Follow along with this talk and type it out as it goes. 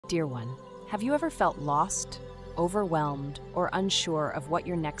Dear one, have you ever felt lost, overwhelmed, or unsure of what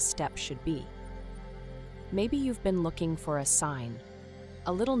your next step should be? Maybe you've been looking for a sign,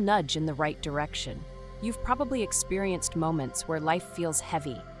 a little nudge in the right direction. You've probably experienced moments where life feels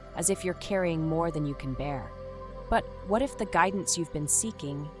heavy, as if you're carrying more than you can bear. But what if the guidance you've been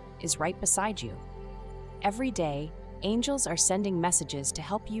seeking is right beside you? Every day, angels are sending messages to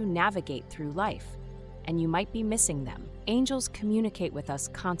help you navigate through life, and you might be missing them. Angels communicate with us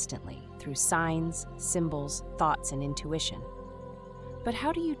constantly through signs, symbols, thoughts, and intuition. But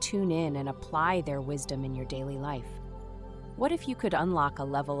how do you tune in and apply their wisdom in your daily life? What if you could unlock a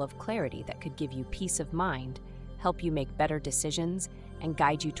level of clarity that could give you peace of mind, help you make better decisions, and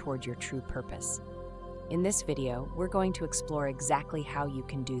guide you toward your true purpose? In this video, we're going to explore exactly how you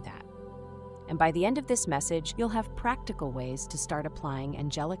can do that. And by the end of this message, you'll have practical ways to start applying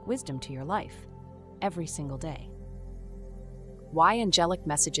angelic wisdom to your life every single day. Why angelic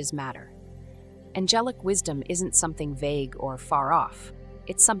messages matter. Angelic wisdom isn't something vague or far off.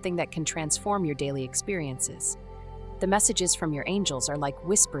 It's something that can transform your daily experiences. The messages from your angels are like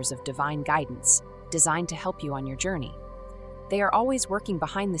whispers of divine guidance, designed to help you on your journey. They are always working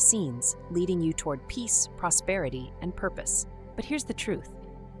behind the scenes, leading you toward peace, prosperity, and purpose. But here's the truth.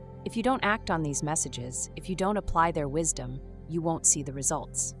 If you don't act on these messages, if you don't apply their wisdom, you won't see the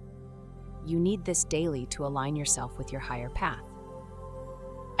results. You need this daily to align yourself with your higher path.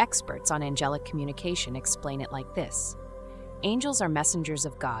 Experts on angelic communication explain it like this. Angels are messengers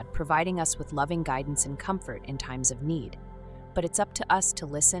of God, providing us with loving guidance and comfort in times of need. But it's up to us to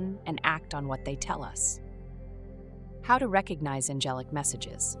listen and act on what they tell us. How to recognize angelic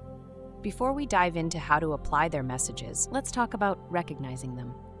messages. Before we dive into how to apply their messages, let's talk about recognizing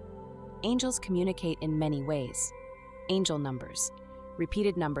them. Angels communicate in many ways. Angel numbers.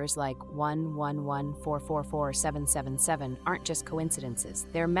 Repeated numbers like 111444777 aren't just coincidences.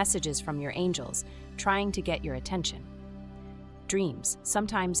 They're messages from your angels trying to get your attention. Dreams.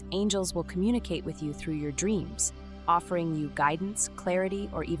 Sometimes angels will communicate with you through your dreams, offering you guidance, clarity,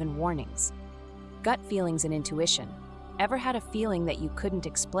 or even warnings. Gut feelings and intuition. Ever had a feeling that you couldn't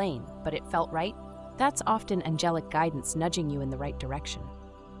explain, but it felt right? That's often angelic guidance nudging you in the right direction.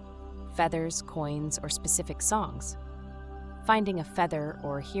 Feathers, coins, or specific songs. Finding a feather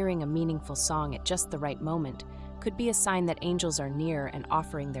or hearing a meaningful song at just the right moment could be a sign that angels are near and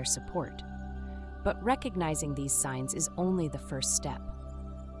offering their support. But recognizing these signs is only the first step.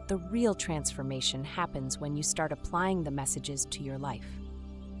 The real transformation happens when you start applying the messages to your life.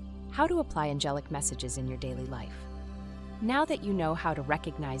 How to apply angelic messages in your daily life. Now that you know how to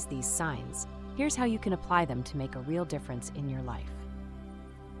recognize these signs, here's how you can apply them to make a real difference in your life.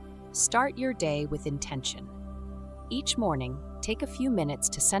 Start your day with intention. Each morning, take a few minutes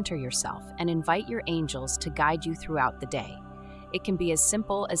to center yourself and invite your angels to guide you throughout the day. It can be as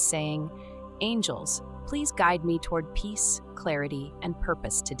simple as saying, "Angels, please guide me toward peace, clarity, and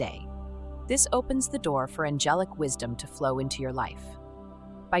purpose today." This opens the door for angelic wisdom to flow into your life.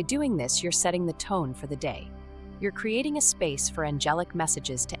 By doing this, you're setting the tone for the day. You're creating a space for angelic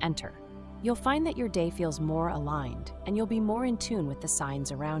messages to enter. You'll find that your day feels more aligned, and you'll be more in tune with the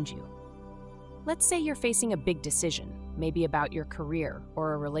signs around you. Let's say you're facing a big decision, maybe about your career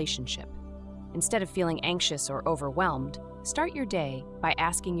or a relationship. Instead of feeling anxious or overwhelmed, start your day by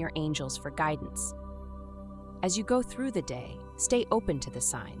asking your angels for guidance. As you go through the day, stay open to the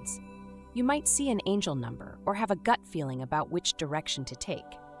signs. You might see an angel number or have a gut feeling about which direction to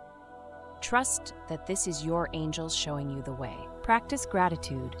take. Trust that this is your angels showing you the way. Practice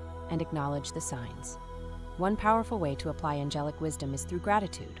gratitude and acknowledge the signs. One powerful way to apply angelic wisdom is through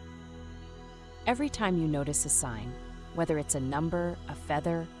gratitude. Every time you notice a sign, whether it's a number, a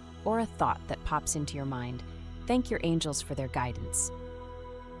feather, or a thought that pops into your mind, thank your angels for their guidance.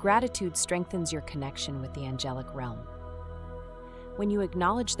 Gratitude strengthens your connection with the angelic realm. When you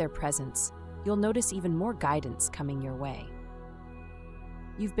acknowledge their presence, you'll notice even more guidance coming your way.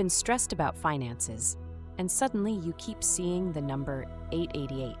 You've been stressed about finances, and suddenly you keep seeing the number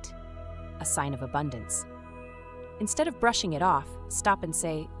 888, a sign of abundance. Instead of brushing it off, stop and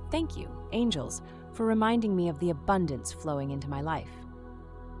say, "Thank you, angels, for reminding me of the abundance flowing into my life."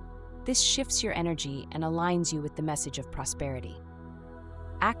 This shifts your energy and aligns you with the message of prosperity.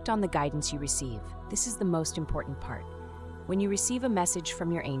 Act on the guidance you receive. This is the most important part. When you receive a message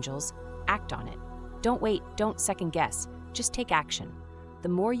from your angels, act on it. Don't wait, don't second guess, just take action. The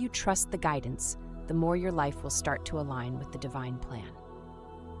more you trust the guidance, the more your life will start to align with the divine plan.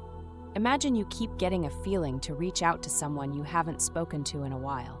 Imagine you keep getting a feeling to reach out to someone you haven't spoken to in a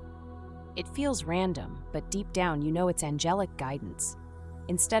while. It feels random, but deep down you know it's angelic guidance.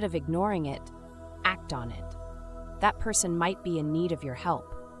 Instead of ignoring it, act on it. That person might be in need of your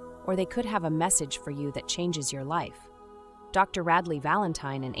help, or they could have a message for you that changes your life. Dr. Radley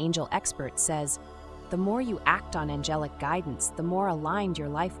Valentine, an angel expert, says, "The more you act on angelic guidance, the more aligned your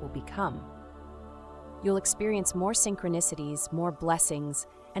life will become. You'll experience more synchronicities, more blessings,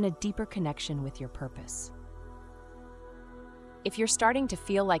 and a deeper connection with your purpose." If you're starting to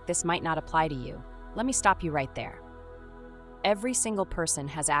feel like this might not apply to you, let me stop you right there. Every single person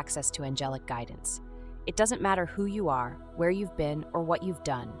has access to angelic guidance. It doesn't matter who you are, where you've been, or what you've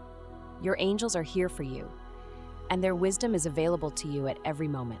done. Your angels are here for you, and their wisdom is available to you at every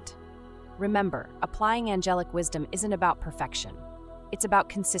moment. Remember, applying angelic wisdom isn't about perfection. It's about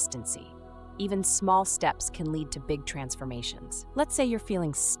consistency. Even small steps can lead to big transformations. Let's say you're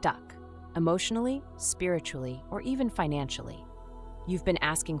feeling stuck, emotionally, spiritually, or even financially. You've been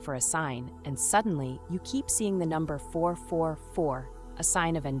asking for a sign, and suddenly you keep seeing the number 444, a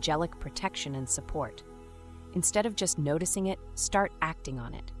sign of angelic protection and support. Instead of just noticing it, start acting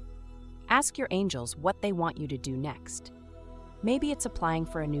on it. Ask your angels what they want you to do next. Maybe it's applying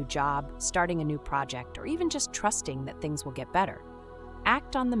for a new job, starting a new project, or even just trusting that things will get better.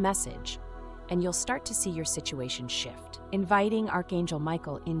 Act on the message, and you'll start to see your situation shift, inviting Archangel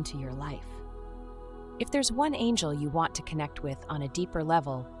Michael into your life. If there's one angel you want to connect with on a deeper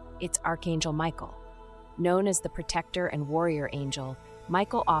level, it's Archangel Michael. Known as the protector and warrior angel,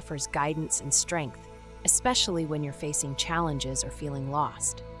 Michael offers guidance and strength, especially when you're facing challenges or feeling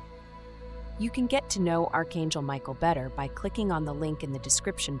lost. You can get to know Archangel Michael better by clicking on the link in the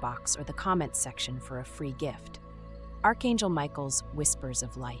description box or the comments section for a free gift. Archangel Michael's Whispers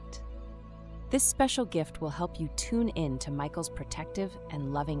of Light. This special gift will help you tune in to Michael's protective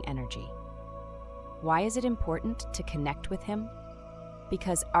and loving energy. Why is it important to connect with him?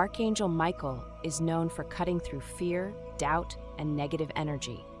 Because Archangel Michael is known for cutting through fear, doubt, and negative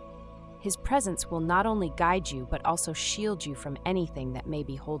energy. His presence will not only guide you, but also shield you from anything that may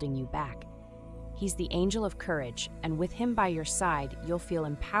be holding you back. He's the angel of courage, and with him by your side, you'll feel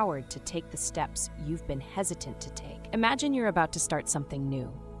empowered to take the steps you've been hesitant to take. Imagine you're about to start something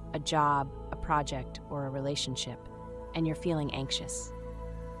new, a job, a project, or a relationship, and you're feeling anxious.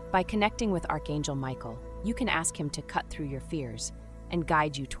 By connecting with Archangel Michael, you can ask him to cut through your fears and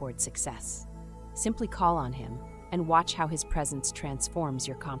guide you toward success. Simply call on him and watch how his presence transforms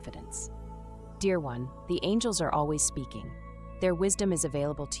your confidence. Dear one, the angels are always speaking. Their wisdom is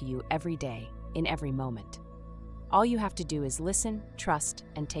available to you every day, in every moment. All you have to do is listen, trust,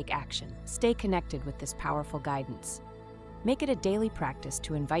 and take action. Stay connected with this powerful guidance. Make it a daily practice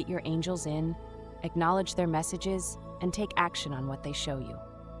to invite your angels in, acknowledge their messages, and take action on what they show you.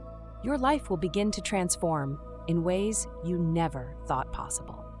 Your life will begin to transform in ways you never thought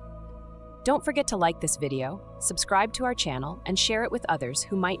possible. Don't forget to like this video, subscribe to our channel, and share it with others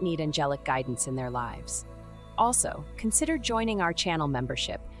who might need angelic guidance in their lives. Also, consider joining our channel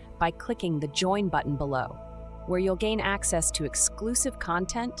membership by clicking the Join button below, where you'll gain access to exclusive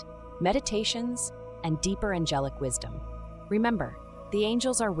content, meditations, and deeper angelic wisdom. Remember, the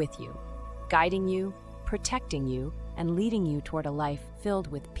angels are with you, guiding you, protecting you, and leading you toward a life filled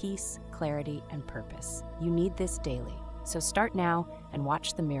with peace, clarity, and purpose. You need this daily, so start now and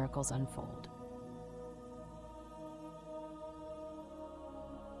watch the miracles unfold.